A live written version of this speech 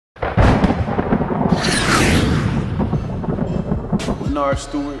Lynard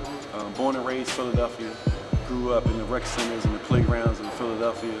Stewart, born and raised Philadelphia. Grew up in the rec centers and the playgrounds in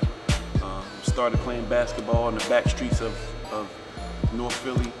Philadelphia. Started playing basketball in the back streets of North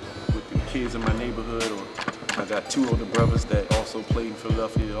Philly with the kids in my neighborhood. I got two older brothers that also played in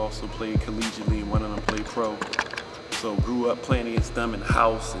Philadelphia, also played collegiately, and one of them played pro. So grew up playing against them in the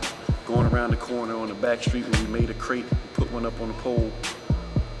house and going around the corner on the back street when we made a crate and put one up on the pole.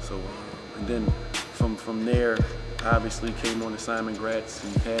 So, and then from there, I obviously came on assignment Gratz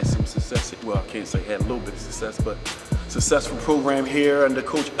and had some success. Well, I can't say had a little bit of success, but successful program here under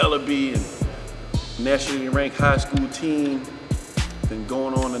Coach Ellaby and nationally ranked high school team. Then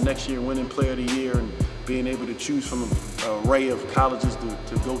going on the next year, winning Player of the Year and being able to choose from an array of colleges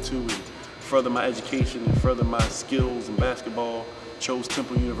to go to and further my education and further my skills in basketball. Chose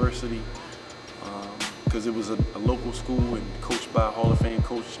Temple University because it was a local school and coached by Hall of Fame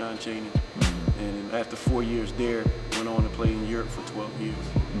coach John Chaney. And after 4 years there, went on to play in Europe for 12 years.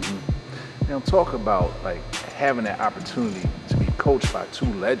 Now talk about like having that opportunity to be coached by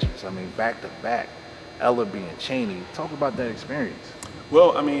two legends. I mean, back to back, Ellaby and Chaney. Talk about that experience.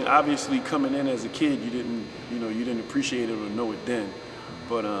 Well, I mean, obviously coming in as a kid, you didn't appreciate it or know it then.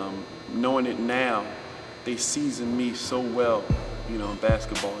 But knowing it now, they seasoned me so well, in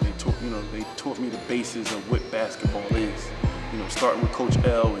basketball. They taught me the basis of what basketball is. Starting with Coach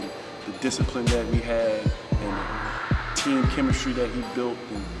L and the discipline that we had and the team chemistry that he built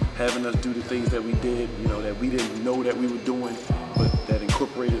and having us do the things that we did, that we didn't know that we were doing, but that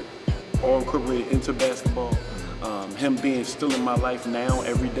all incorporated into basketball. Him being still in my life now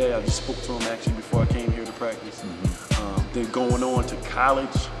every day. I just spoke to him actually before I came here to practice. Then going on to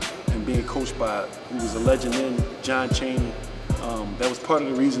college and being coached by who was a legend then, John Chaney. That was part of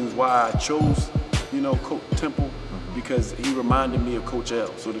the reasons why I chose, Coach Temple, because he reminded me of Coach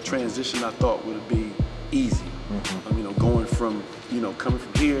L. So the transition I thought would be easy. Going from, coming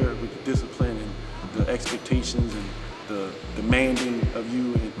from here with the discipline and the expectations and the demanding of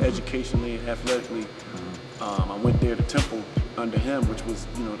you and educationally and athletically. I went there to Temple under him, which was,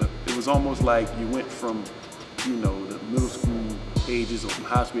 it was almost like you went from, the middle school ages or from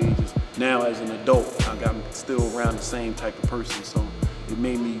high school ages. Now as an adult, I'm still around the same type of person. So it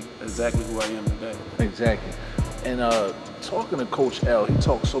made me exactly who I am today. Exactly. And talking to Coach L, he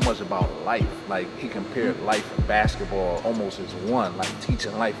talks so much about life. Like he compared life and basketball almost as one, like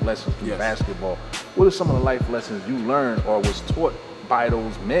teaching life lessons through basketball. What are some of the life lessons you learned or was taught by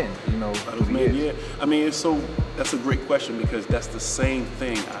those men, Yeah. I mean, that's a great question because that's the same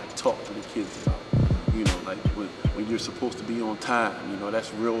thing I talk to the kids about. Like when you're supposed to be on time,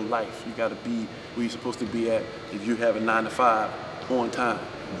 that's real life. You got to be where you're supposed to be at. If you have a 9 to 5 on time,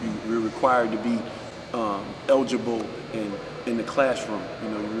 you're required to be eligible in the classroom.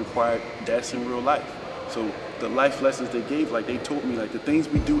 You're required. That's in real life. So the life lessons they gave, like they taught me, like the things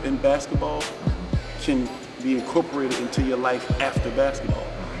we do in basketball can be incorporated into your life after basketball.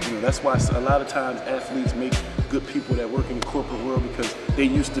 That's why a lot of times athletes make good people that work in the corporate world because they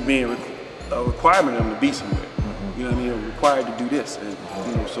used to being a requirement of them to be somewhere. They're required to do this. And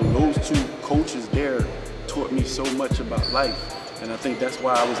so those two coaches there taught me so much about life. And I think that's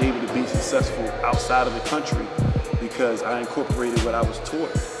why I was able to be successful outside of the country because I incorporated what I was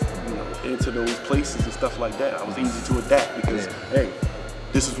taught, into those places and stuff like that. I was easy to adapt because, hey,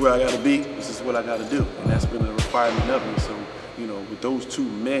 this is where I got to be, this is what I got to do. And that's been a requirement of me. So, with those two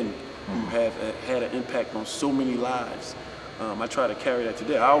men who have had an impact on so many lives, I try to carry that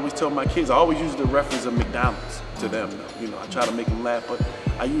today. I always tell my kids, I always use the reference of McDonald's to them. I try to make them laugh, but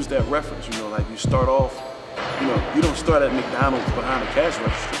I use that reference, like you start off, you don't start at McDonald's behind a cash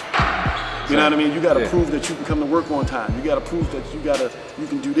register. You know what I mean? You got to prove that you can come to work on time. You got to prove that you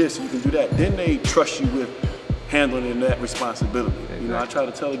can do this, you can do that. Then they trust you with handling that responsibility. I try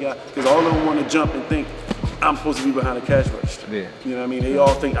to tell the guy, because all of them want to jump and think, I'm supposed to be behind a cash register. You know what I mean? They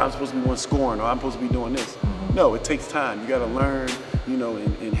all think I'm supposed to be one scoring or I'm supposed to be doing this. No, it takes time. You got to learn,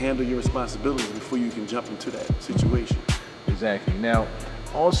 and handle your responsibilities before you can jump into that situation. Exactly. Now,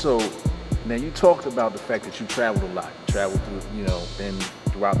 also, you talked about the fact that you traveled a lot. You traveled through, been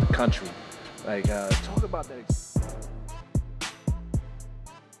throughout the country. Like, talk about that experience.